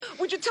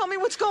would you tell me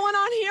what's going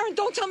on here and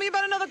don't tell me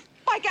about another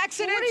bike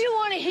accident? What do you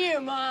want to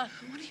hear, Ma? I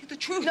want to hear the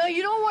truth. No,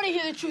 you don't want to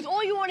hear the truth.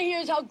 All you want to hear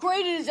is how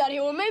great it is out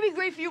here. Well, maybe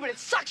great for you, but it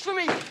sucks for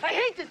me. I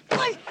hate this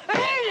place. I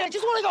hate it. I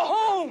just want to go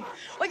home.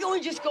 Why can't we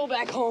just go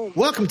back home?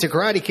 Welcome to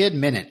Karate Kid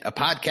Minute, a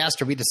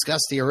podcast where we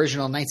discuss the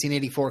original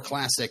 1984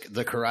 classic,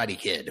 The Karate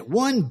Kid,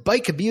 one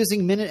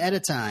bike-abusing minute at a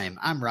time.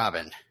 I'm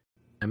Robin.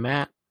 I'm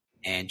Matt.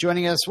 And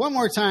joining us one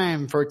more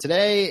time for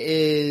today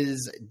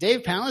is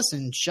Dave Palace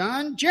and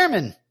Sean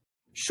German.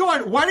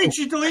 Sean, why didn't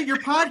you delete your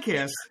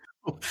podcast?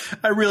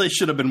 I really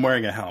should have been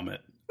wearing a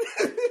helmet.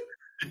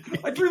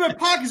 I threw my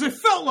podcast because I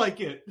felt like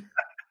it.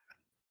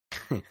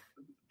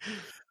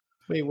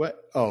 Wait, what?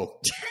 Oh.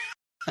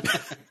 I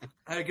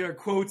gotta get our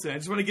quotes in. I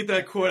just want to get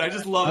that quote. I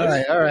just love All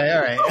it.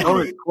 right.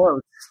 Oh,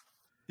 quotes.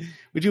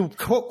 We do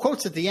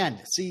quotes at the end.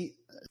 See,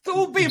 There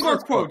will be more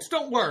quotes.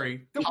 Don't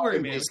worry. Don't worry,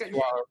 man.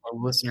 Our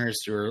listeners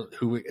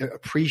who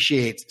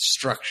appreciate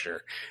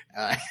structure,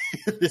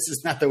 this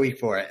is not the week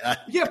for it.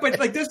 Yeah, but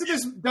like this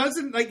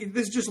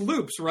just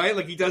loops, right?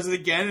 Like he does it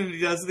again and he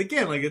does it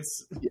again. Like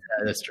it's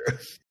that's true.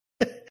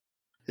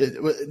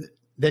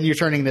 Then you're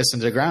turning this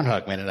into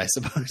Groundhog Minute, I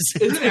suppose.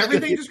 Isn't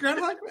everything just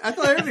Groundhog? I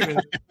thought everything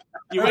was.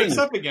 He wakes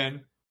up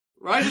again.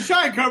 Rise and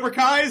shine, Cobra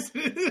Kai's.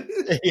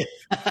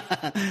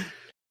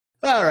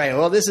 All right.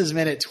 Well, this is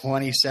minute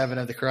 27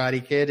 of The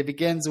Karate Kid. It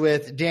begins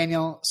with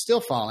Daniel still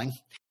falling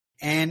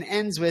and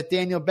ends with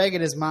Daniel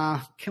begging his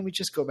ma, can we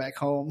just go back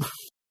home?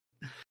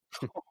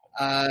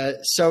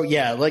 So,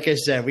 yeah, like I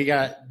said, we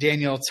got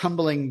Daniel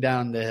tumbling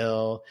down the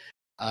hill.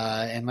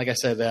 And like I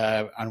said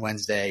on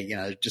Wednesday,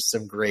 just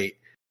some great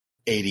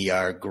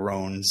ADR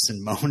groans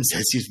and moans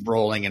as he's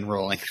rolling and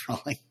rolling and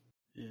rolling.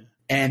 Yeah.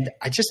 And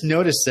I just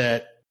noticed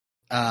that,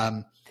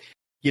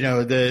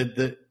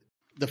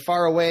 the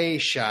far away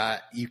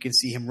shot, you can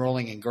see him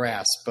rolling in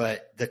grass,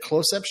 but the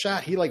close-up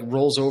shot, he like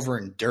rolls over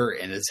in dirt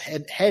and his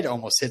head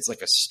almost hits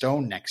like a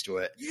stone next to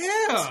it.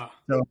 Yeah. So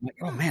I'm like,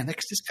 oh man,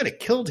 this could have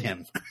killed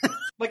him.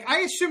 Like I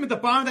assume at the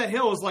bottom of that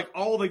hill is like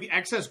all the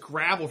excess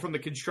gravel from the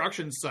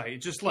construction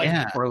site. Just like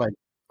yeah. or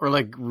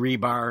like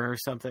rebar or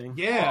something.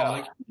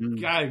 Yeah.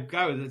 Guy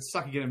would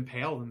suck and get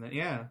impaled in that.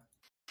 Yeah.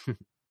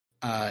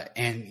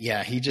 And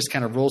yeah, he just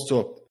kind of rolls to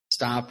a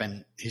stop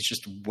and he's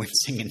just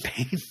wincing in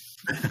pain.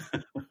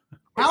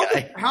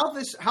 How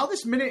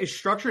this minute is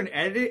structured and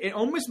edited, it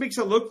almost makes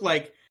it look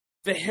like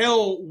the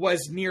hill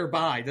was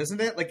nearby,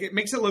 doesn't it? Like it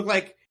makes it look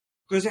like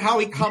because how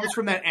he comes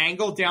from that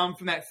angle down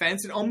from that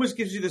fence, it almost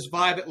gives you this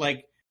vibe that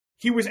like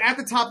he was at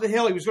the top of the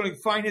hill, he was going to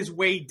find his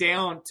way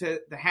down to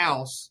the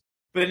house,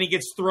 but then he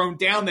gets thrown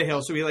down the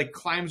hill, so he like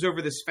climbs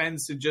over this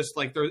fence and just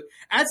like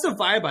that's the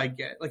vibe I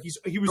get. Like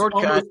he was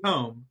almost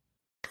home.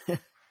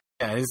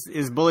 Yeah,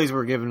 his bullies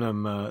were giving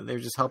him they were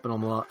just helping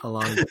him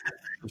along the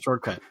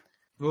shortcut.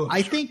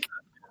 I think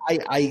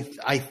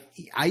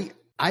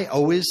I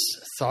always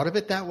thought of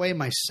it that way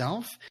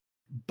myself,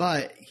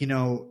 but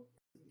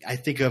I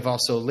think of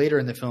also later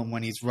in the film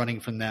when he's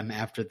running from them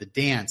after the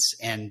dance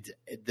and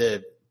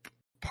the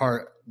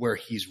part where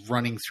he's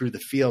running through the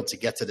field to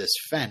get to this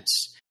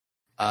fence.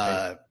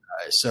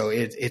 So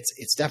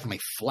it's definitely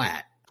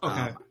flat.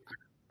 Okay.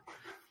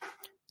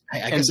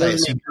 I guess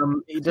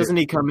doesn't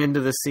he come into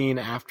the scene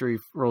after he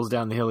rolls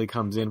down the hill? He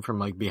comes in from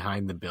like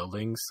behind the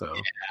buildings. So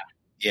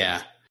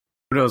yeah.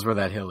 Who knows where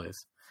that hill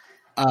is?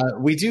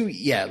 We do,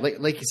 yeah.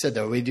 Like you said,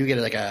 though, we do get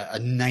like a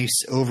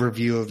nice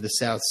overview of the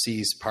South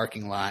Seas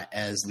parking lot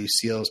as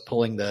Lucille's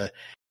pulling the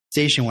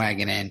station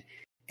wagon in,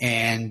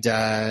 and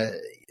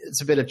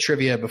it's a bit of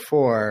trivia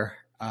before.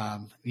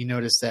 You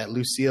notice that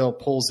Lucille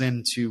pulls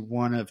into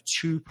one of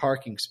two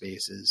parking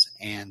spaces,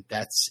 and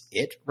that's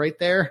it right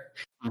there.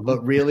 Mm-hmm.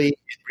 But really, in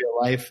real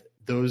life,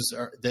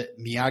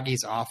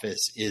 Miyagi's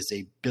office is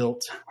a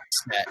built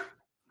set,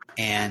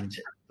 and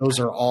those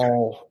are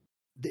all.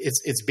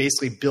 It's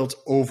basically built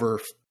over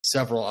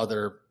several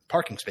other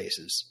parking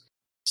spaces.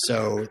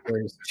 So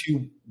there's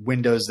two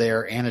windows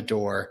there and a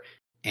door.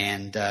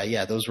 And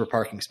those were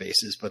parking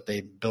spaces, but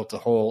they built a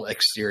whole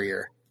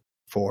exterior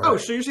for. Oh,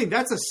 so you're saying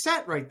that's a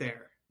set right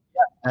there?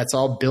 Yeah, that's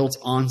all built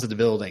onto the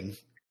building.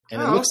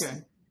 And it looks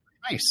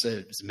nice.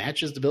 It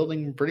matches the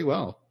building pretty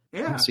well.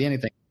 Yeah. I don't see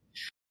anything.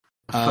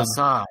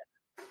 Facade.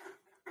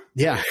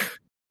 Yeah.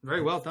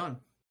 Very well done.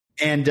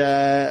 And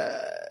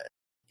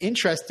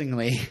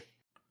interestingly,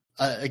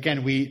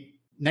 again,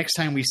 next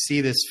time we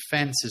see this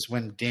fence is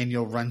when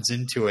Daniel runs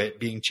into it,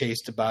 being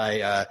chased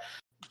by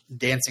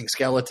dancing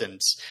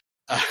skeletons.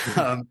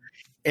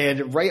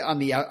 And right on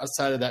the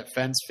outside of that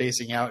fence,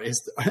 facing out,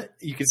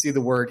 you can see the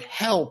word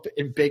 "help"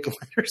 in big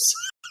letters.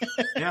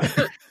 Yeah,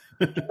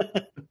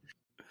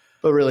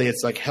 but really,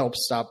 it's like "help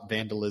stop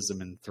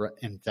vandalism and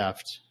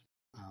theft."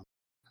 I'm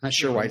not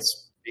sure why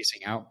it's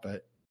facing out,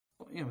 but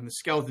when the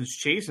skeletons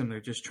chase him,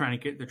 they're trying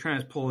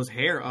to pull his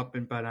hair up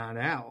and but not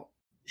out.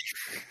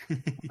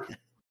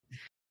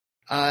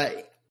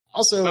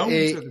 Also,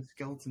 bones are the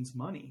skeleton's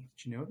money.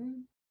 Did you know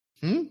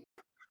that?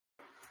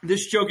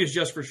 This joke is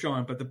just for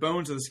Sean, but the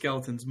bones are the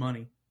skeleton's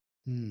money.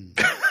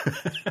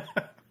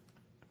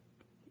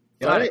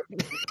 Got it.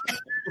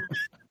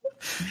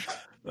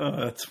 Oh,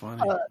 that's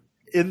funny.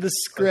 in the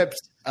script,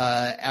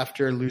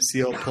 after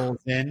Lucille pulls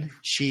in,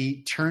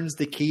 she turns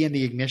the key in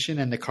the ignition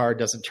and the car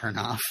doesn't turn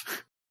off.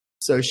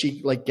 So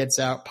she like gets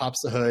out, pops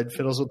the hood,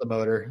 fiddles with the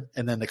motor,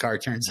 and then the car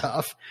turns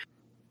off.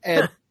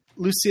 And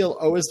Lucille,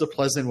 always the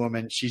pleasant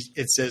woman,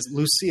 it says,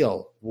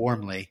 Lucille,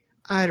 warmly,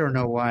 I don't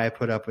know why I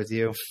put up with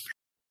you.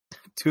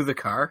 To the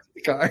car?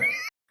 The car.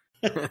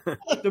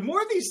 The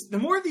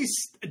more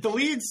these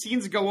deleted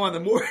scenes go on,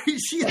 the more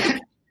she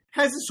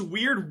has this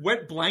weird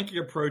wet blanket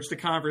approach to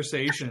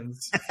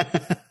conversations.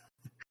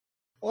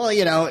 Well,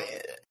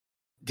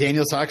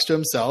 Daniel talks to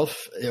himself,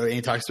 and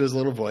he talks to his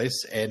little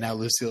voice, and now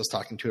Lucille's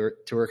talking to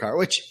her car,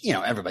 which,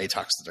 everybody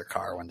talks to their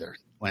car when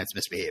it's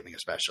misbehaving,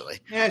 especially.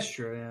 Yeah, that's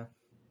true, yeah.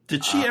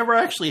 Did she ever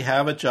actually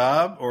have a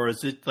job, or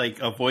is it like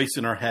a voice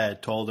in her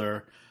head told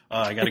her,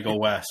 I got to go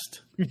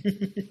west?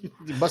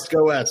 You must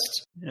go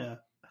west. Yeah.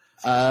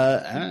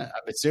 I'm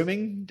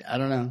assuming, I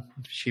don't know.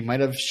 She might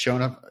have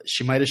shown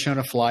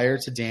a flyer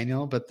to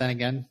Daniel, but then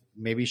again,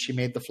 maybe she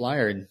made the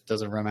flyer and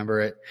doesn't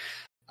remember it.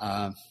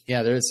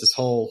 There's this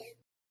whole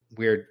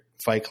weird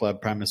Fight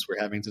Club premise we're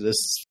having to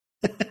this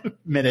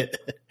minute,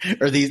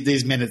 or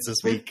these minutes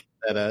this week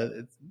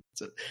that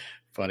it's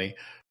funny.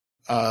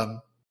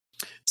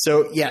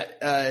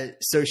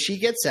 So she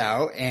gets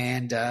out,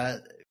 and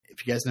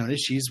if you guys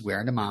notice, she's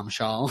wearing a mom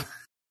shawl.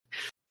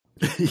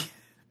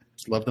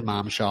 Love the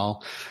mom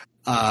shawl.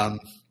 Well,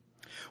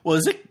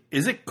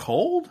 is it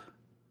cold?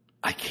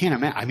 I can't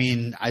imagine. I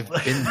mean, I've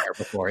been there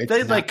before. He's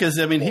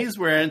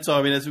wearing.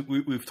 So as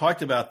we've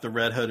talked about the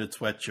red hooded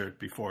sweatshirt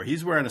before.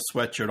 He's wearing a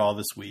sweatshirt all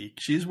this week.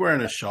 She's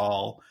wearing a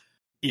shawl.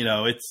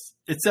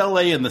 It's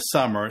LA in the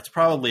summer. It's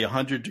probably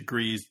 100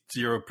 degrees,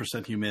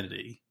 0%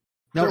 humidity.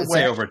 No, they're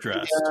way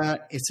overdressed.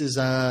 This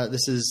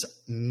is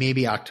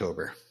maybe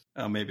October.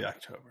 Oh, maybe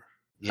October.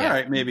 Yeah. All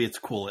right, maybe it's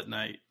cool at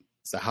night.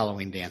 It's the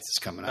Halloween dance is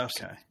coming up.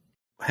 Okay.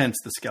 Hence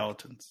the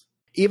skeletons.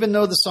 Even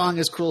though the song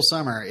is Cruel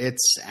Summer,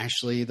 it's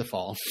actually the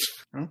fall.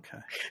 Okay.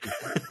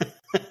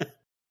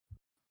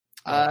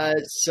 I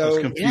was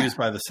confused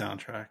by the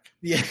soundtrack.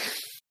 Yeah.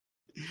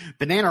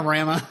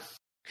 Bananarama.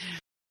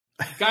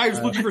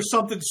 Guy's looking for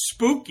something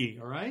spooky,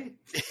 all right?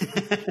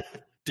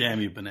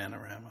 Damn you,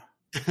 Bananarama.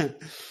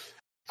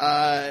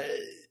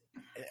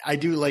 I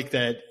do like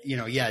that,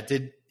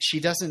 she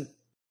doesn't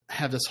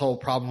have this whole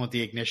problem with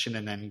the ignition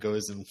and then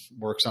goes and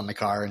works on the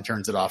car and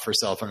turns it off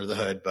herself under the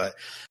hood. But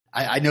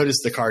I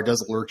noticed the car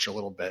does lurch a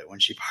little bit when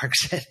she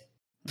parks it.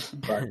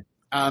 But,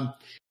 I've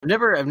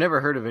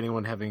never heard of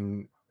anyone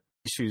having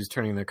issues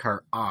turning their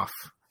car off.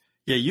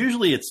 Yeah,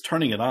 usually it's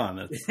turning it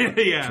on.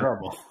 It's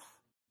trouble.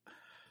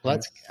 Well,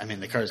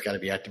 the car's got to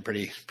be acting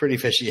pretty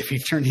fishy if you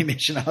turn the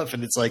ignition off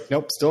and it's like,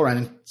 nope, still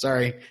running.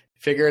 Sorry,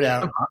 figure it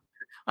out.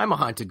 I'm a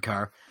haunted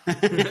car.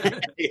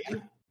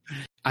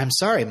 I'm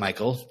sorry,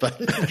 Michael,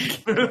 but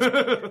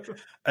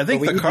I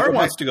think the car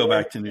wants to go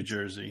back to New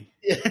Jersey.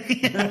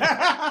 Okay,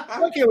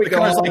 the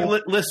car's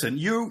like, listen,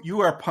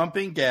 you are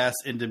pumping gas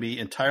into me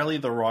entirely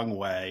the wrong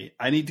way.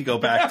 I need to go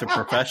back to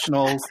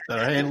professionals that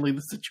are handling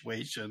the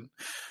situation.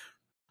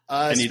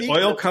 I need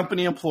oil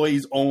company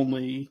employees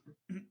only.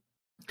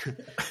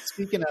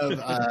 Speaking of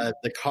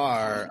the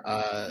car,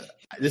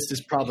 this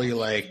is probably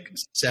like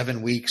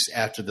 7 weeks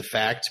after the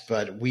fact,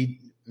 but it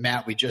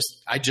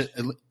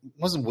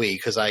wasn't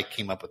because I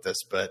came up with this,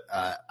 but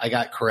I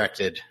got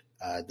corrected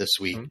this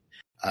week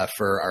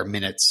for our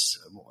minutes,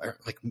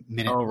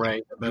 minute. Oh,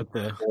 right. About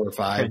the 4 or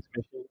 5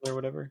 or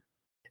whatever.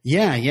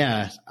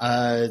 Yeah.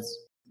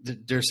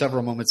 There are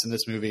several moments in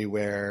this movie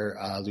where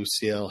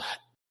Lucille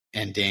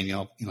and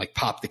Daniel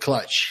pop the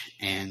clutch,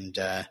 and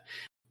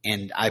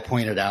I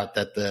pointed out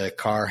that the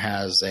car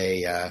has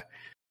a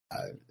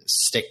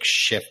stick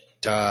shift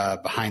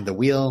behind the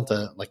wheel,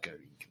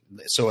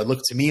 so it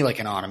looked to me like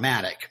an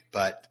automatic.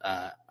 But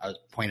I was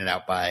pointed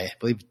out by, I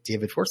believe,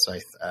 David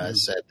Forsyth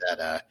said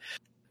that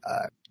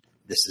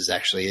this is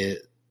actually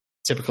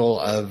typical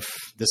of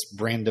this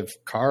brand of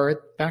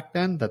car back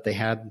then, that they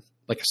had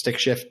like a stick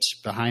shift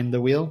behind the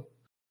wheel.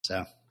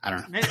 So I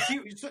don't know. So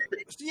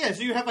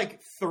you have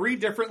 3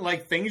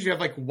 different things. You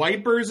have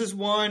wipers is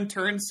one,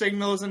 turn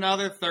signal is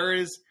another, third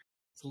is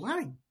it's a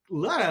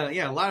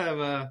lot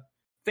of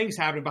things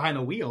happening behind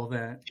the wheel.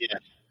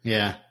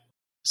 Yeah.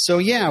 So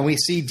we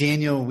see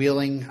Daniel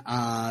wheeling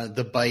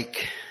the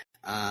bike,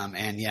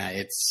 and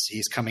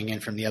he's coming in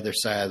from the other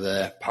side of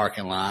the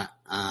parking lot,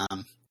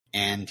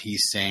 and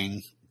he's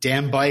saying,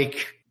 "Damn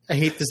bike! I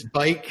hate this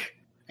bike!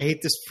 I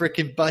hate this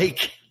freaking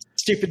bike!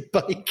 Stupid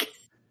bike!"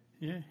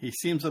 Yeah, he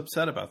seems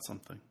upset about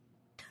something.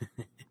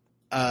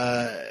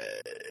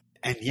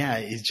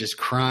 He's just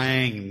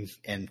crying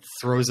and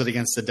throws it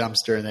against the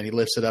dumpster, and then he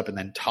lifts it up and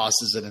then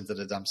tosses it into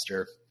the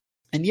dumpster.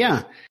 And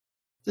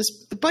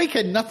the bike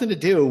had nothing to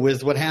do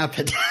with what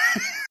happened.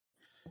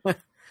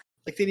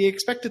 Did he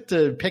expect it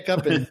to pick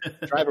up and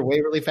drive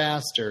away really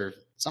fast or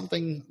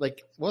something?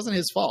 It wasn't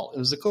his fault. It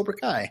was a Cobra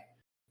Kai.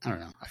 I don't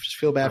know. I just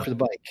feel bad for the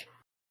bike.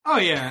 Oh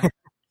yeah.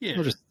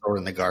 We'll just throw it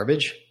in the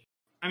garbage.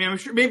 I mean, I'm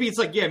sure maybe it's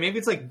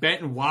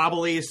bent and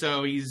wobbly,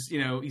 so he's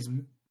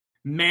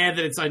mad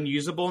that it's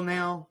unusable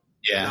now.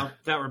 Yeah.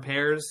 That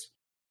repairs.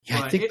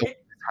 Yeah, I think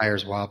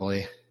Tires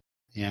wobbly.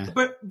 Yeah.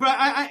 But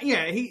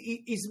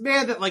he's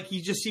mad that like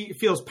he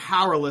feels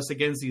powerless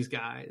against these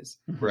guys.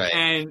 Right.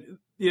 And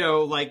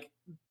like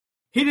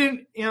he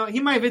didn't, he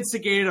might have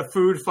instigated a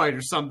food fight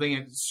or something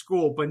at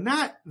school, but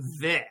not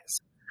this.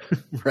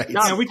 Right.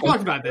 No, we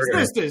talked about this.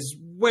 This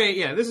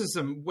is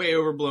some way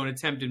overblown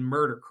attempted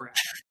murder crap.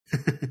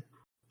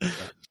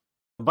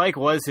 The bike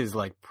was his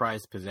like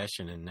prized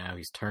possession, and now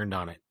he's turned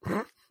on it.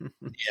 Yeah.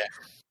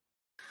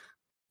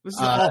 This is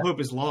all hope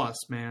is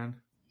lost, man.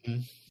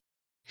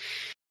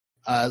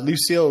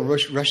 Lucille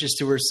rushes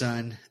to her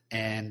son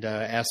and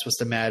asks what's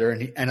the matter,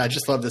 and I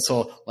just love this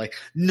whole like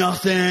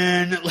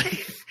nothing,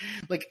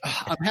 like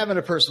I'm having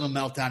a personal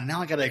meltdown, and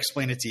now I got to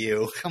explain it to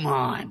you. Come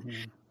on,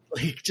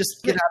 like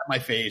just get out of my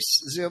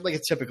face. It's like a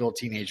typical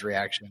teenage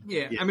reaction.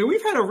 Yeah. I mean,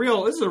 we've had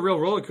this is a real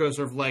roller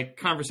coaster of like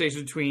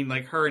conversations between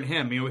like her and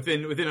him.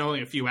 Within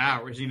only a few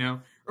hours.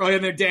 Early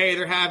in their day,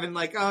 they're having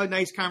like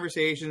nice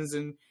conversations,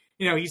 and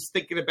he's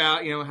thinking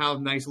about how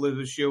nice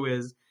Elizabeth's shoe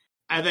is.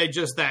 And then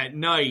just that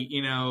night,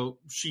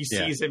 she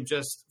sees him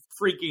just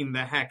freaking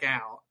the heck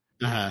out.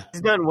 Uh-huh.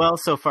 He's done well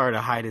so far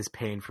to hide his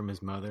pain from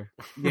his mother.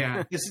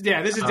 Yeah, this is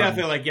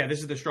definitely this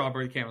is the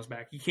strawberry camel's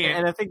back. He can't,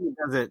 and I think he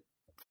does it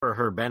for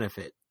her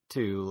benefit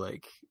too,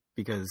 like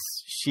because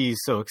she's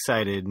so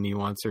excited and he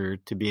wants her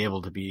to be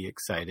able to be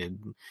excited.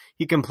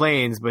 He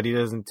complains, but he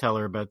doesn't tell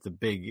her about the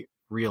big,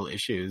 real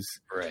issues.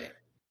 Right.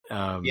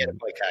 He had a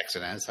bike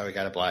accident. That's how he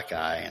got a black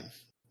eye, and.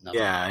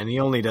 Yeah, and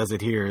he only does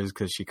it here is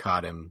because she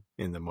caught him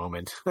in the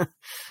moment.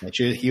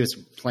 He was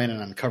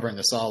planning on covering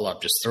this all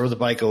up. Just throw the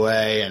bike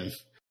away and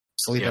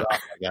sleep it off,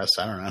 I guess.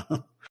 I don't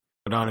know.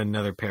 Put on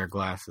another pair of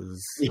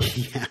glasses.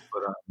 Yeah.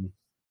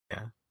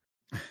 Yeah.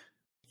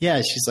 Yeah,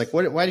 she's like,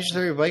 why did you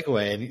throw your bike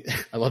away? And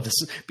I love this.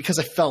 Because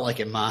I felt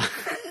like it, Ma.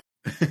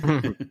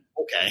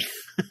 Okay.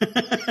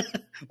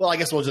 Well, I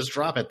guess we'll just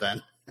drop it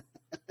then.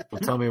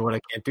 Well, tell me what I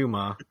can't do,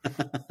 Ma.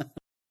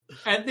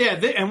 And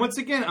and once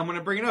again, I'm going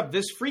to bring it up.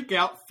 This freak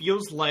out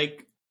feels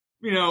like,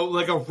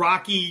 like a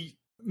Rocky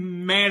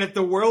Man at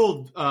the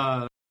World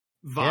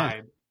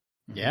vibe.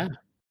 Yeah.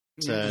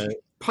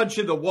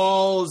 Punching the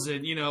walls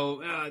and,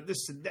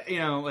 this,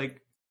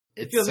 like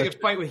it feels like a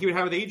fight he would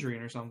have with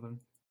Adrian or something.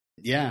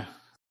 Yeah.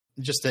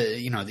 Just the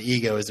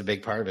ego is a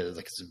big part of it.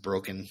 Like it's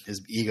broken.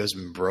 His ego's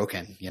been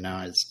broken,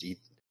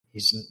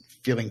 he's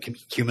feeling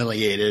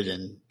humiliated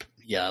and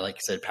like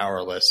you said,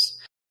 powerless.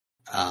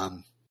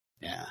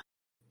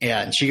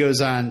 Yeah, and she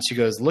goes,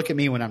 look at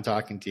me when I'm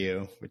talking to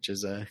you, which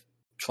is a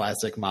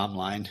classic mom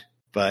line.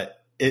 But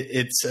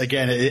it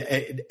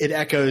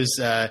echoes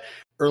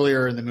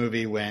earlier in the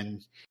movie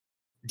when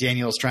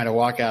Daniel's trying to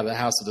walk out of the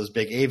house with those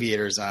big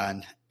aviators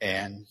on,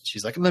 and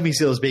she's like, let me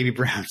see those baby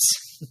browns.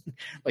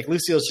 Like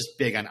Lucille's just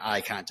big on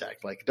eye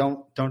contact. Like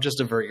don't just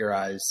avert your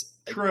eyes.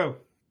 True.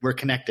 We're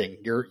connecting.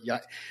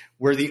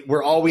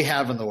 We're all we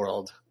have in the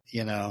world,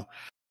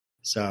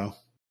 So,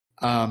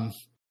 and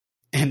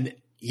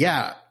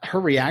yeah, her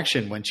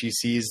reaction when she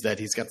sees that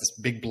he's got this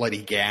big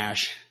bloody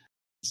gash,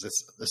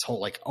 this whole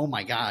like, oh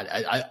my God.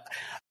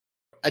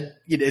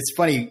 It's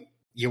funny.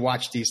 You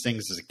watch these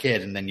things as a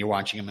kid and then you're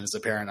watching them as a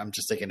parent. I'm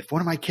just thinking, if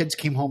one of my kids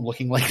came home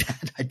looking like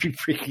that, I'd be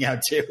freaking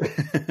out too.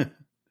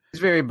 He's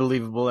very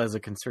believable as a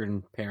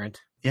concerned parent.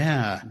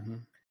 Yeah. Mm-hmm.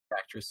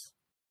 Actress.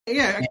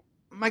 Yeah.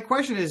 My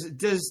question is,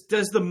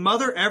 does the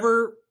mother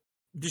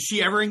does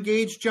she ever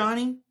engage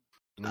Johnny?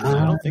 I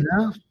don't think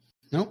so.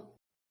 Nope.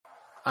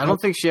 I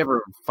don't think she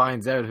ever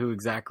finds out who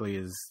exactly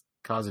is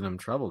causing him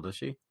trouble, does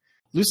she?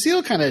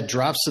 Lucille kind of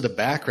drops to the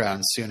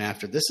background soon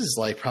after. This is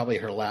like probably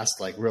her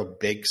last like real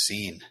big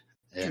scene.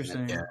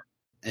 Interesting.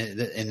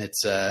 And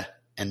it's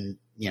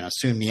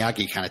soon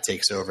Miyagi kind of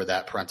takes over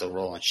that parental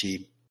role, and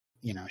she,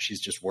 she's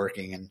just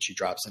working and she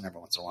drops in every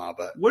once in a while.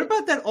 But what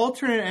about that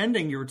alternate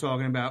ending you were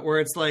talking about, where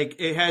it's like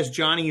it has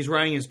Johnny, he's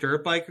riding his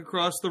dirt bike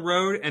across the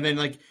road, and then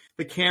like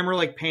the camera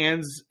like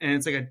pans and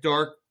it's like a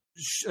dark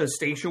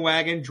station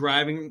wagon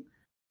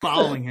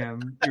following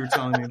him. You were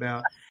telling me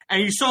about,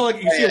 and you see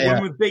a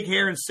woman with big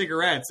hair and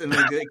cigarettes, and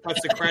like, it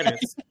cuts the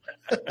credits.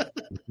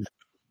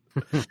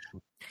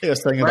 I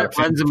was thinking about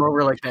runs him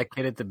over like that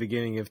kid at the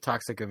beginning of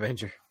Toxic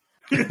Avenger.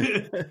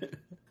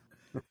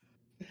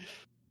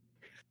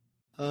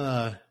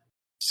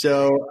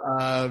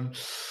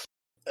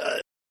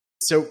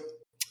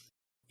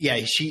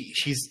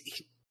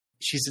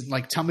 She's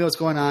like, tell me what's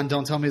going on.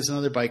 Don't tell me it's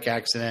another bike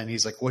accident. And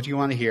he's like, what do you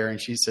want to hear? And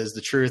she says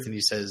the truth. And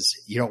he says,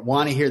 you don't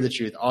want to hear the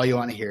truth. All you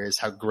want to hear is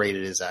how great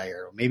it is out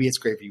here. Maybe it's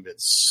great for you, but it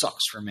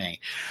sucks for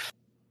me.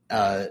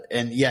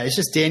 It's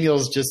just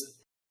Daniel's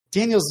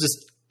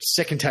just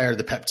sick and tired of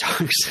the pep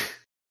talks.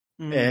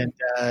 And,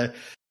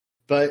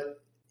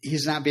 but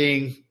he's not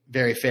being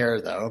very fair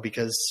though,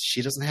 because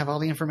she doesn't have all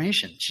the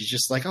information. She's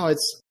just like,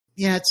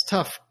 it's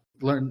tough.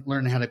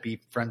 Learn how to be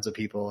friends with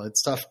people.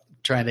 It's tough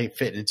trying to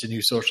fit into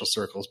new social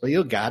circles, but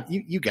you got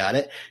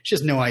it. She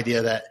has no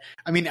idea that.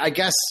 I mean, I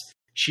guess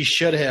she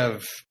should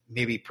have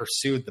maybe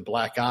pursued the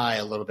black eye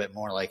a little bit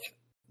more. Like,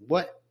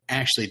 what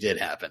actually did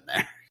happen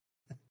there?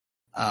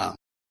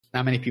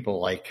 Not many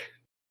people like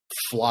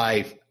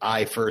fly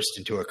eye first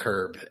into a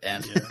curb.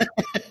 And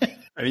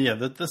I mean,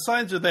 the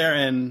signs are there,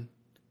 and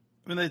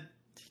I mean,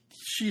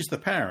 she's the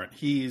parent.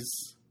 He's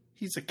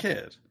a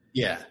kid.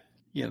 Yeah.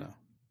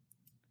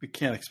 We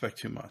can't expect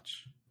too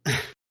much.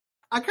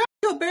 I kind of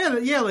feel bad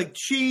that, like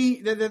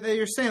that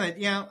you're saying that,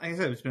 like I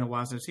said, it's been a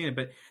while since I've seen it,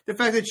 but the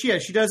fact that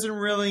she doesn't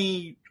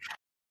really,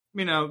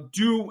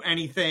 do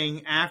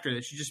anything after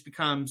this. She just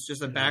becomes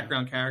just a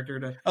background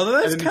character.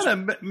 Although that's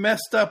kind of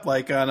messed up,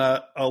 like on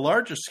a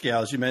larger scale,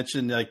 as you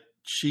mentioned, like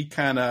she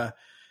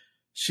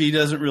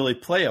doesn't really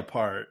play a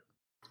part.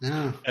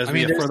 No. As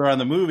we get further on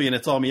the movie, and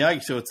it's all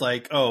Miyagi, so it's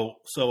like, a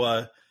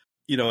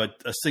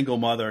single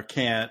mother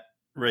can't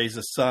raise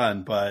a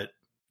son, but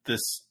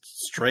this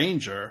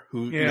stranger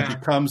who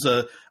becomes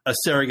a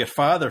surrogate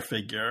father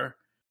figure.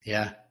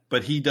 Yeah.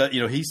 But he does,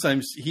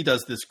 he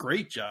does this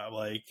great job.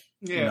 Like,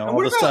 all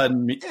of a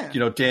sudden,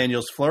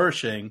 Daniel's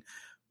flourishing.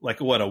 Like,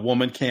 what, a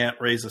woman can't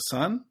raise a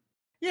son?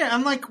 Yeah,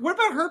 I'm like, what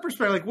about her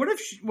perspective? Like, what if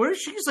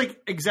she's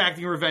like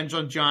exacting revenge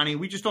on Johnny?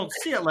 We just don't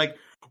see it. Like,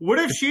 what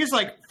if she's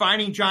like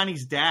finding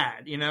Johnny's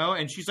dad,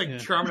 and she's like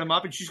charming him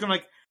up, and she's gonna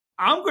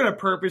I'm gonna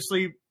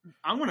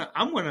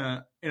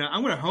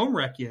home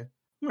wreck you.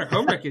 I'm gonna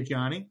home wreck you,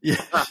 Johnny. Yeah.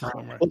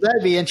 Well,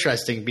 that'd be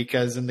interesting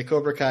because in the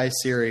Cobra Kai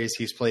series,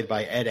 he's played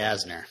by Ed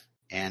Asner,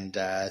 and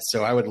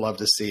so I would love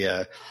to see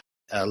a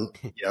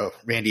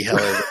Randy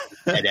Heller,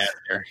 Ed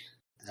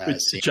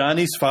Asner.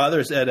 Johnny's father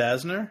is Ed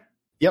Asner.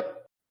 Yep.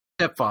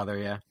 Stepfather,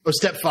 yeah. Oh,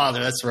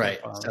 stepfather. That's right.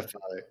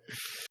 Stepfather.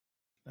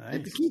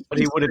 Nice. But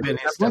he would have been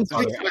his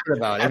stepfather.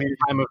 About. At the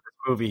time of this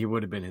movie, he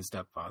would have been his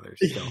stepfather.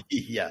 Still.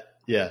 Yeah.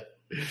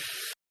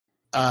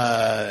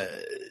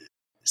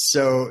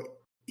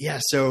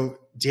 So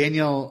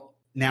Daniel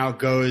now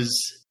goes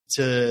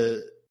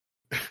to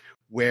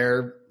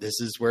where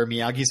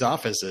Miyagi's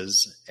office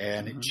is,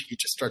 and he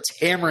just starts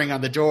hammering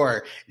on the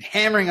door,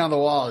 hammering on the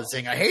wall, and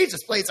saying, "I hate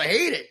this place. I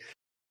hate it."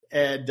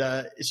 And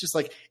it's just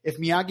like, if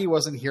Miyagi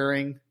wasn't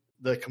hearing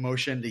the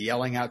commotion, the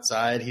yelling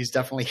outside, he's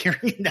definitely hearing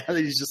it now that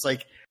he's just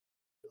like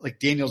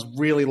Daniel's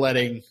really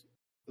letting,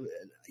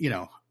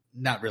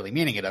 not really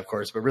meaning it, of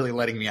course, but really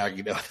letting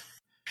Miyagi know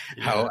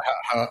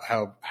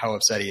how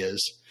upset he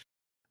is.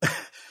 So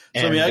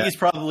Miyagi's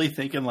probably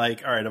thinking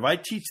like, all right, if I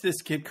teach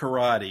this kid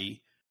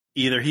karate,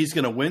 either he's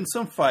going to win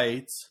some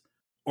fights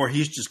or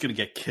he's just going to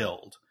get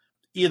killed.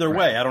 Either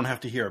way, I don't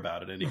have to hear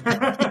about it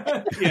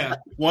anymore. Yeah.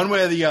 One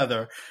way or the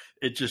other,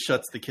 it just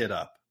shuts the kid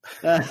up.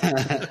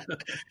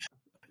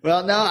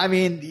 Well, no, I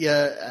mean,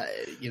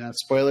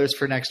 spoilers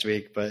for next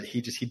week, but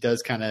he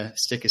does kind of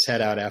stick his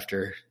head out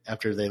after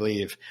they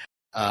leave.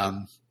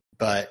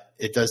 But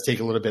it does take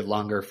a little bit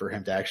longer for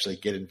him to actually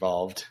get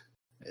involved.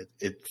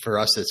 For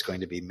us, it's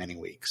going to be many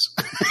weeks.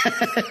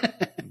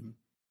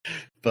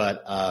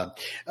 But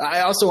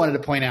I also wanted to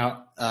point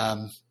out,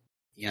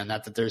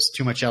 not that there's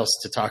too much else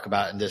to talk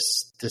about in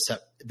this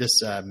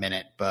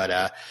minute,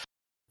 but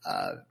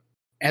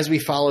as we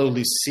follow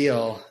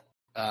Lucille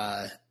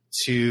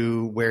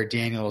to where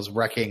Daniel is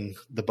wrecking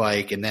the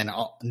bike, and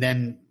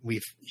then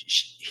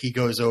he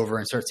goes over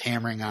and starts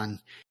hammering on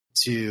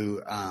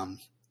to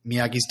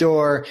Miyagi's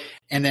door,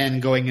 and then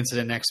going into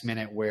the next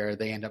minute where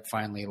they end up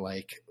finally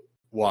like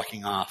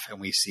walking off, and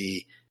we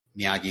see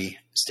Miyagi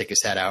stick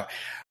his head out.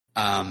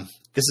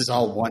 This is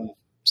all one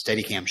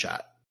Steadicam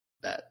shot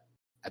that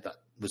I thought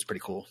was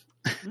pretty cool.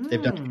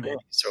 They've done it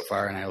so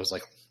far, and I was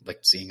like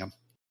seeing them.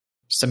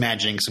 Just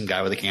imagining some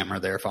guy with a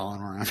camera there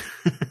following around.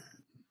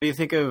 What do you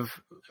think of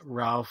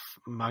Ralph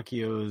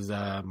Macchio's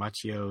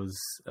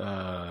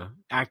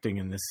acting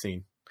in this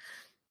scene?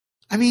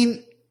 I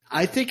mean,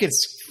 I think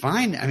it's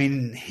fine. I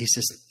mean,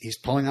 he's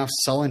pulling off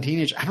sullen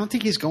teenage. I don't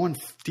think he's going.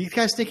 Do you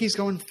guys think he's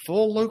going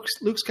full Luke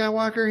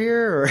Skywalker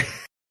here?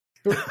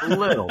 Or? A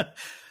little.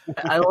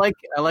 I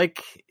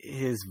like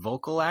his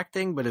vocal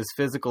acting, but his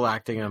physical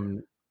acting,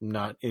 I'm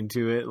not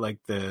into it. Like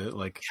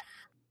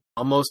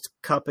almost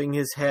cupping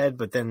his head,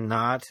 but then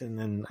not, and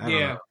then I don't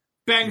know.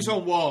 Bangs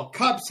on wall,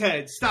 cups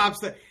head, stops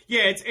the.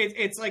 Yeah,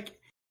 it's like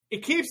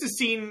it keeps the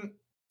scene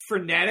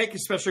frenetic,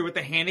 especially with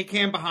the handy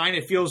cam behind.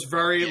 It feels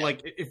very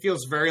like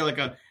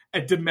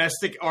a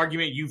domestic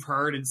argument you've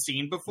heard and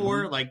seen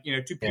before. Mm-hmm. Like,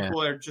 two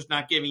people are just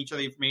not giving each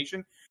other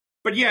information.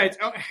 But yeah,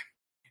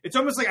 it's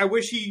almost like I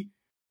wish he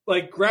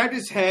like grabbed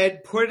his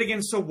head, put it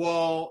against the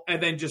wall,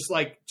 and then just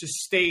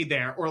stay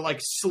there, or like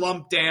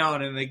slump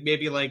down and like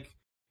maybe like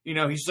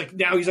he's like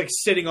now he's like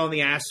sitting on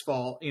the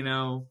asphalt,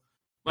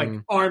 like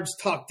arms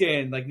tucked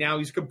in, like now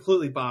he's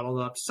completely bottled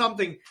up.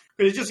 Something,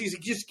 but he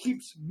just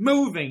keeps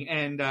moving,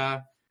 and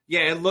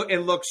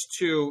it looks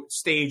too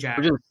stage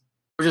acting.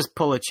 Or just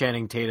pull a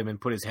Channing Tatum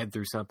and put his head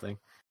through something.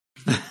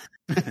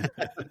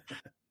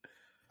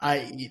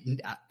 I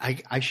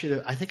should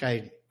have. I think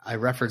I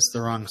referenced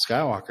the wrong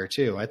Skywalker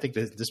too. I think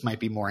that this might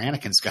be more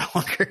Anakin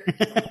Skywalker.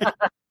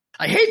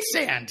 I hate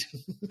sand.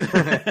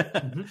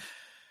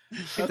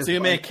 So,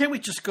 man, can't we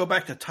just go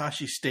back to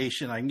Tashi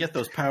Station? I can get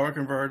those power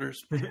converters.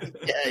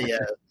 Yeah.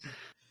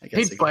 I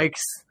hate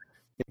bikes.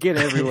 They get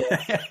everywhere.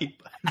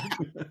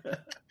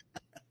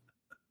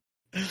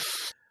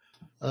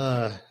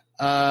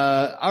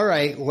 All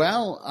right.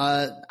 Well,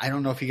 I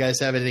don't know if you guys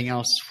have anything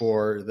else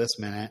for this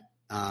minute,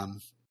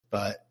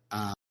 but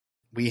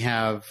we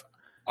have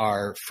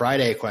our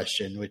Friday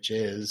question, which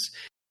is,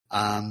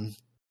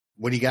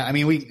 what do you got? I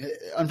mean,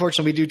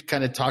 unfortunately, we do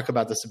kind of talk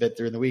about this a bit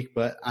during the week,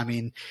 but I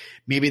mean,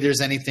 maybe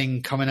there's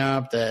anything coming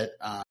up that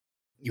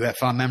you have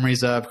fond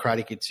memories of.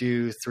 Karate Kid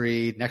 2,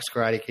 3, next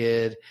Karate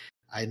Kid.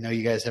 I know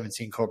you guys haven't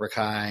seen Cobra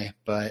Kai,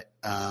 but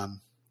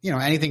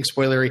anything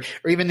spoilery,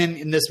 or even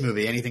in this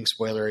movie, anything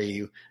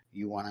spoilery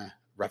you want to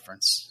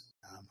reference,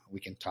 we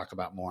can talk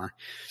about more.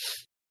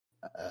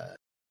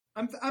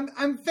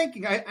 I'm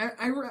thinking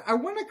I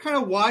want to kind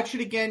of watch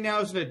it again now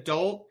as an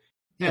adult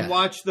and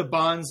watch the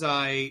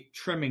bonsai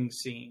trimming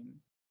scene,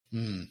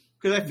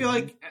 because I feel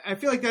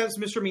like that's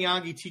Mr.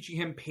 Miyagi teaching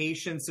him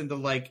patience and to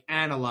like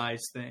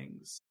analyze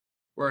things,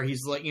 where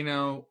he's like,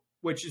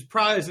 which is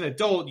probably as an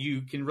adult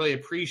you can really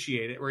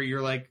appreciate it, where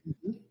you're like,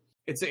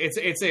 it's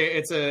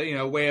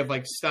a way of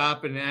like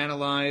stop and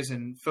analyze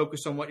and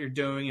focus on what you're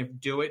doing and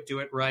do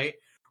it right.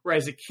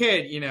 Whereas a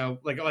kid,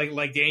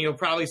 like Daniel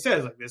probably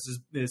says, like this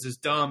is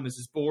dumb, this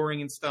is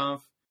boring and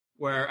stuff.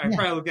 Where I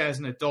probably look at it as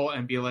an adult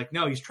and be like,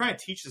 no, he's trying to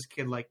teach this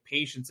kid like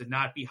patience and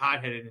not be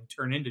hot headed and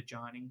turn into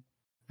Johnny.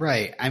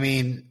 Right. I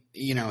mean,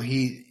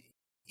 he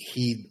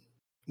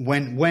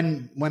when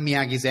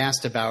Miyagi's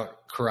asked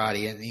about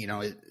karate, and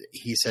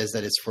he says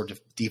that it's for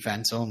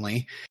defense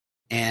only.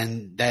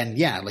 And then,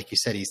 like you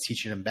said, he's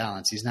teaching him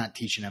balance. He's not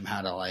teaching him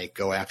how to like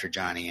go after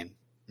Johnny and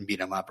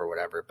beat him up or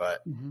whatever.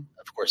 But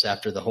of course,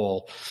 after the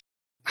whole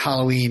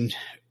Halloween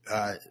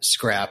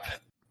scrap,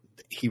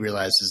 he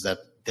realizes that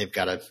they've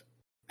got to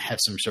have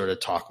some sort of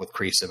talk with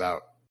Kreese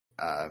about,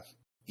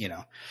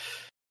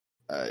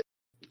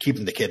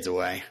 keeping the kids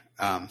away.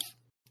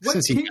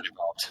 Since he got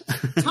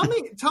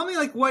involved. tell me,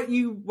 like what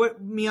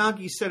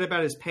Miyagi said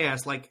about his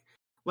past, like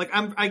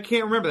I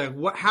can't remember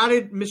that. How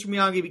did Mr.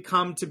 Miyagi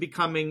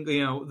becoming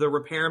the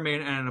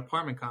repairman at an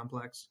apartment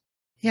complex?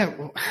 Yeah,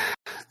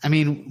 I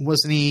mean,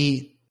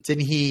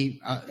 didn't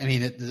he? I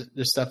mean,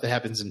 the stuff that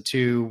happens in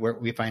 2, where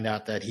we find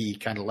out that he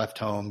kind of left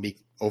home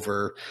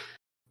over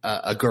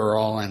a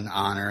girl and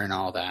honor and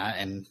all that,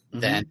 and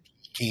then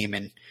he came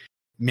and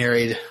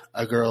married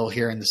a girl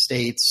here in the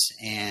States,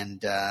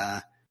 and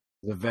the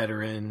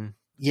veteran.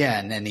 Yeah,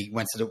 and then he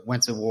went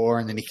to war,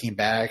 and then he came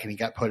back, and he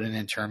got put in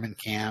internment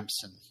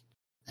camps,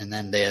 and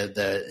then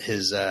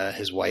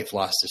his wife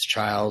lost his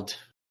child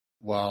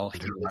while he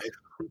was,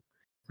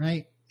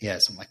 right? Yeah,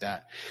 something like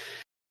that.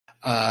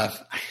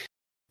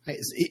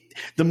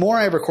 The more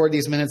I record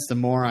these minutes, the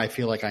more I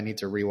feel like I need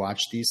to rewatch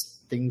these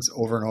things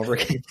over and over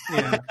again.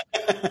 Yeah.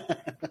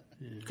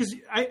 Because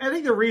I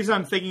think the reason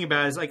I'm thinking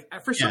about it is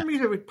like, for some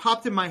reason it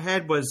popped in my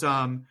head was,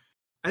 I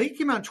think it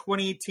came out in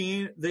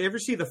 2018. Did you ever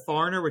see The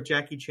Foreigner with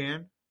Jackie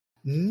Chan?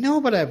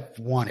 No, but I've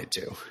wanted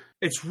to.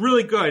 It's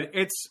really good.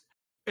 It's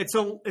I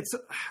don't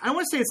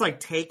want to say it's like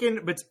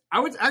Taken, but I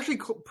would actually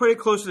put it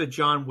closer to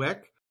John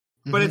Wick.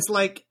 But it's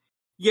like,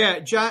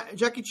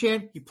 Jackie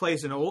Chan, he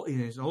plays an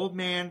old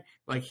man,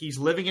 like he's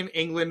living in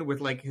England with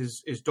like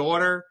his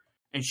daughter,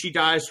 and she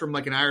dies from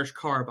like an Irish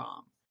car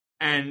bomb.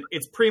 And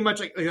it's pretty much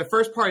like the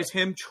first part is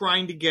him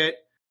trying to get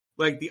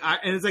like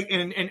and it's like,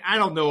 and I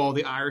don't know all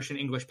the Irish and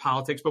English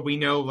politics, but we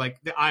know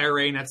like the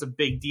IRA, and that's a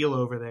big deal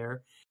over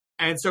there.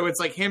 And so it's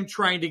like him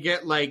trying to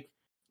get like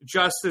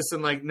justice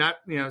and like not,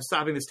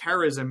 stopping this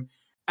terrorism.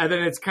 And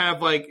then it's kind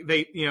of like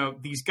they,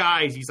 these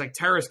guys, these like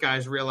terrorist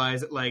guys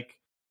realize that like,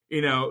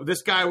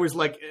 this guy was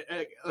like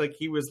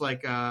he was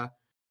like,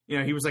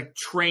 he was like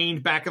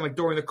trained back in like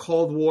during the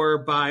Cold War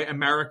by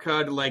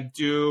America to like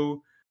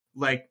do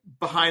like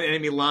behind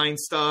enemy line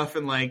stuff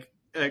and like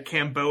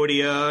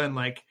Cambodia and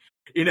like,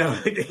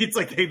 it's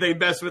like they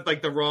mess with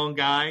like the wrong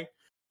guy.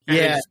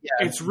 And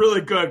it's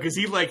really good because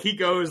he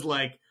goes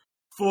like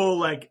full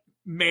like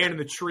man in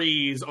the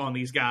trees on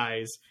these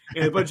guys,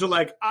 and a bunch of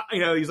like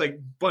these like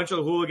bunch of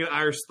hooligan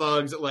Irish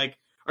thugs that like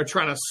are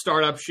trying to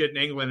start up shit in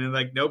England, and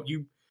like, nope,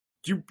 you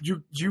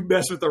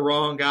mess with the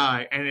wrong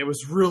guy. And it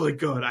was really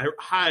good. I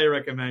highly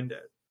recommend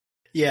it.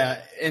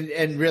 Yeah,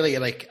 and really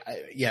like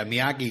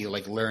Miyagi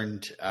like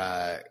learned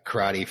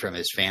karate from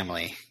his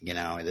family,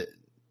 that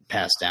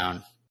passed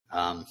down.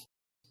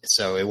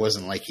 So it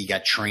wasn't like he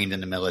got trained in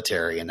the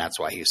military and that's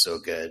why he's so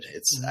good.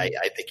 It's I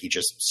think he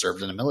just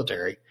served in the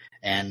military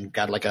and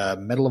got like a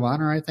Medal of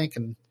Honor, I think,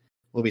 and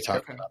we'll be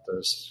talking about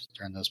those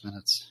during those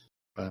minutes.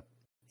 But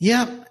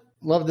yeah,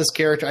 love this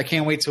character. I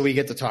can't wait till we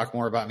get to talk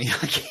more about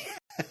Miyagi.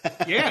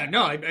 Yeah,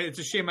 no, it's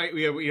a shame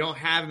we don't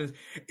have him.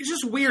 It's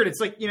just weird. It's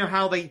like,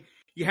 how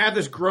you have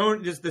this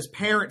this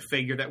parent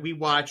figure that we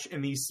watch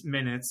in these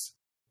minutes,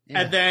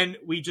 and then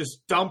we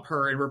just dump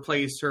her and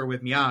replace her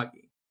with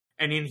Miyagi.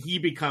 And then he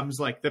becomes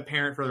like the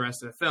parent for the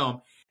rest of the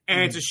film.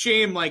 And it's a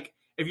shame, like,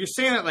 if you're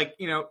saying that, like,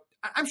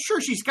 I'm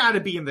sure she's got to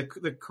be in the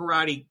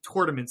karate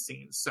tournament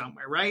scenes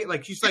somewhere, right?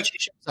 Like, she's like, she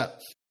shows up.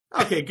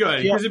 Okay,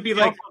 good. Because it'd be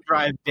like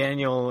drive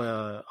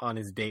Daniel on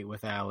his date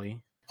with Allie.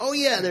 Oh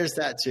yeah, there's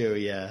that too.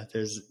 Yeah,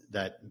 there's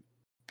that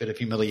bit of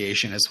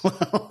humiliation as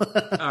well.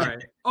 All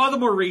right. All the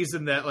more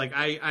reason that like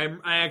I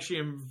actually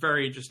am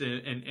very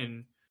interested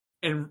in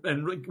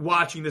and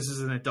watching this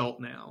as an adult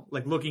now,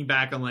 like looking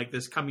back on like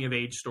this coming of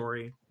age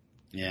story.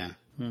 Yeah.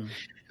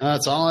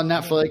 It's all on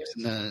Netflix,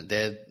 and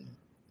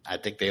I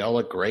think they all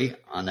look great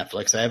on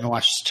Netflix. I haven't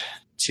watched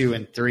 2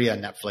 and 3 on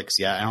Netflix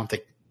yet. I don't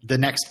think the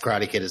next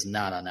Karate Kid is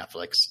not on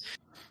Netflix,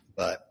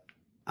 but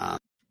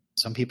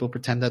some people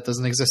pretend that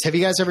doesn't exist. Have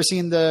you guys ever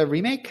seen the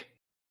remake?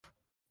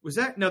 Was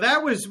that no?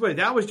 That was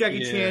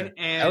Jackie Chan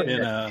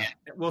and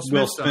Will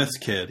Smith's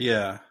kid.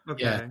 Yeah.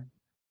 Okay. Yeah.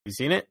 You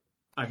seen it?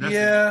 I've not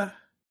Yeah.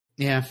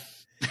 Yeah.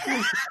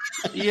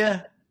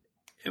 Yeah.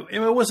 It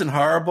wasn't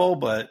horrible,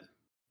 but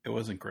it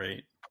wasn't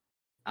great.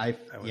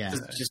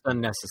 It's just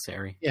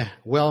unnecessary. Yeah,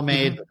 well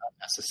made, but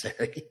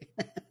unnecessary.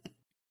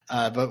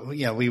 But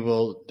yeah, we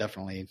will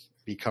definitely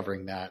be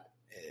covering that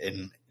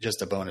in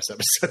just a bonus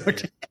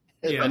episode.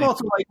 Yeah. I'm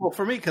also like, well,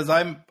 for me, because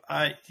I'm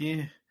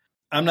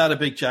not a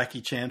big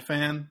Jackie Chan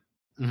fan.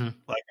 Mm-hmm.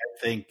 Like, I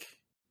think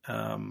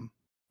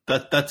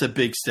that's a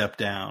big step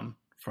down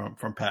from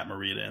Pat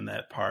Morita in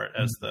that part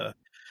as the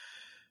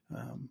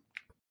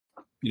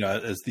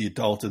as the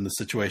adult in the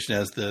situation,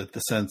 as the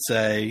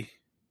sensei,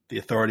 the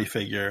authority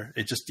figure.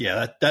 It just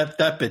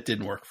that bit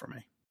didn't work for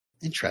me.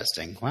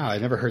 Interesting. Wow, I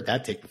never heard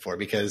that take before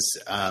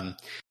because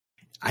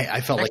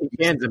I felt like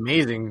Chan's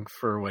amazing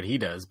for what he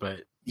does,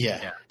 but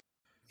yeah.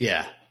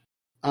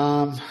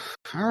 All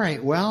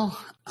right. Well,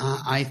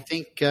 I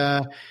think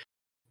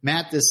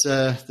Matt,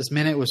 this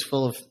minute was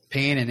full of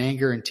pain and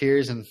anger and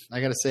tears, and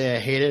I got to say I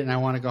hate it and I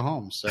want to go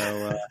home.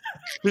 So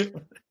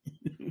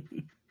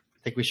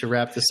I think we should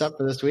wrap this up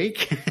for this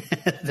week.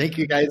 Thank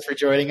you guys for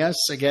joining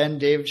us again,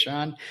 Dave,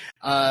 Sean.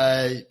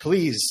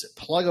 Please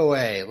plug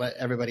away. Let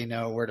everybody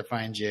know where to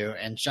find you.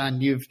 And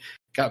Sean, you've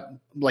got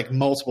like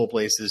multiple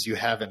places you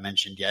haven't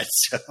mentioned yet.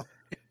 So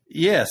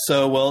yeah.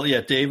 So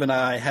Dave and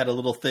I had a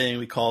little thing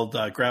we called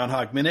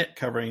Groundhog Minute,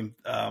 covering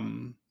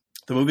the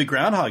movie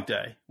Groundhog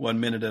Day, 1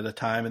 minute at a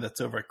time, and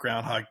that's over at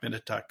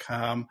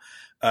groundhogminute.com.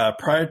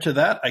 Prior to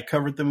that, I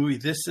covered the movie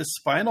This Is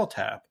Spinal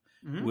Tap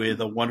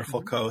with a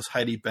wonderful co-host,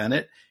 Heidi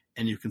Bennett.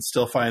 And you can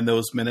still find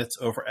those minutes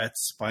over at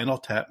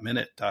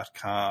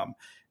spinaltapminute.com.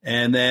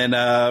 And then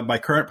my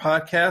current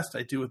podcast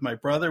I do with my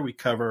brother, we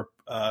cover,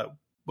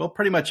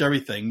 pretty much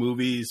everything,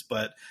 movies,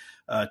 but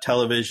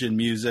television,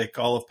 music,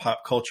 all of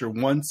pop culture,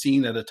 one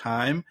scene at a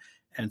time.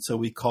 And so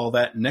we call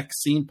that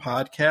Next Scene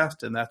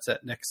Podcast, and that's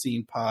at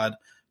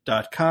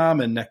nextscenepod.com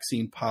and Next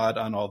Scene Pod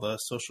on all the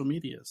social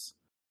medias.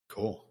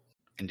 Cool.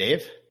 And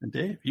Dave,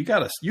 you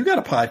got a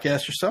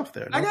podcast yourself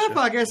there. I got a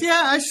podcast.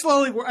 Yeah, I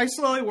slowly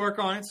work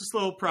on it. It's a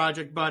slow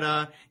project, but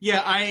I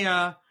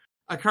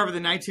cover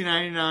the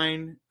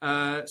 1999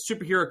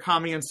 superhero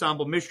comedy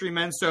ensemble Mystery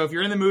Men. So if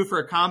you're in the mood for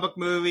a comic book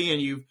movie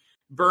and you've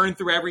burned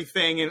through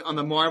everything on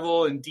the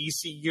Marvel and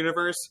DC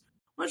universe,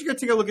 why don't you go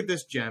take a look at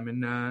this gem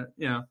and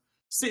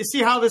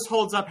see how this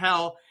holds up?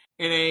 How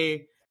in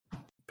a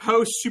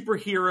post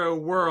superhero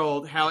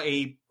world, how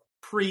a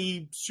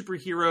pre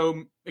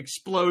superhero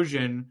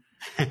explosion.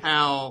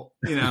 How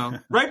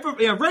right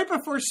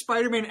before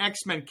Spider-Man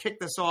X-Men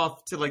kicked us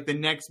off to like the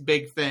next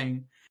big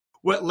thing,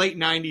 what late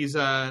 90s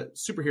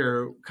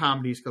superhero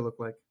comedies could look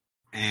like.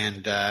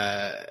 And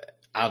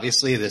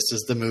obviously this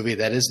is the movie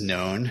that is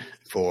known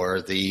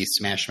for the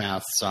Smash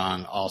Mouth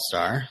song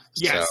All-Star.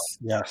 Yes. So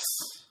yes.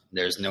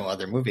 There's no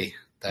other movie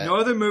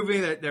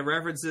that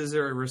references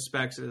or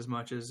respects it as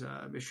much as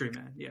Mystery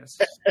Man. Yes.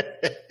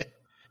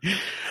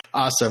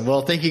 Awesome.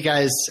 Well, thank you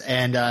guys.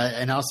 And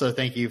also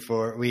thank you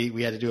for,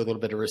 we had to do a little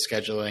bit of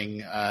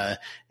rescheduling,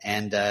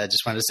 and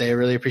just wanted to say I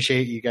really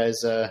appreciate you guys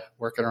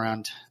working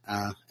around,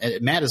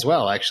 and Matt as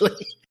well,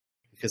 actually,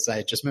 because I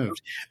had just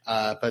moved.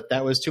 But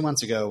that was 2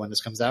 months ago when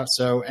this comes out.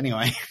 So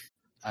anyway,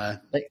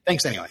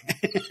 thanks anyway.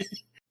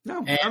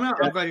 No, and,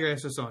 I'm glad you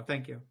guys are on.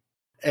 Thank you.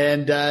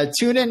 And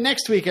tune in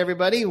next week,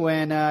 everybody,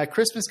 when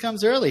Christmas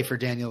comes early for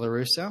Daniel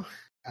LaRusso.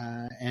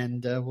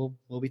 And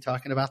we'll be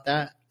talking about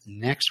that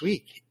next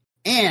week.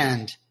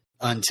 And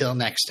until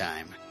next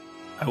time.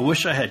 I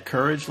wish I had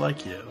courage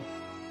like you.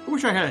 I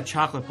wish I had a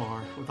chocolate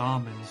bar with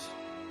almonds.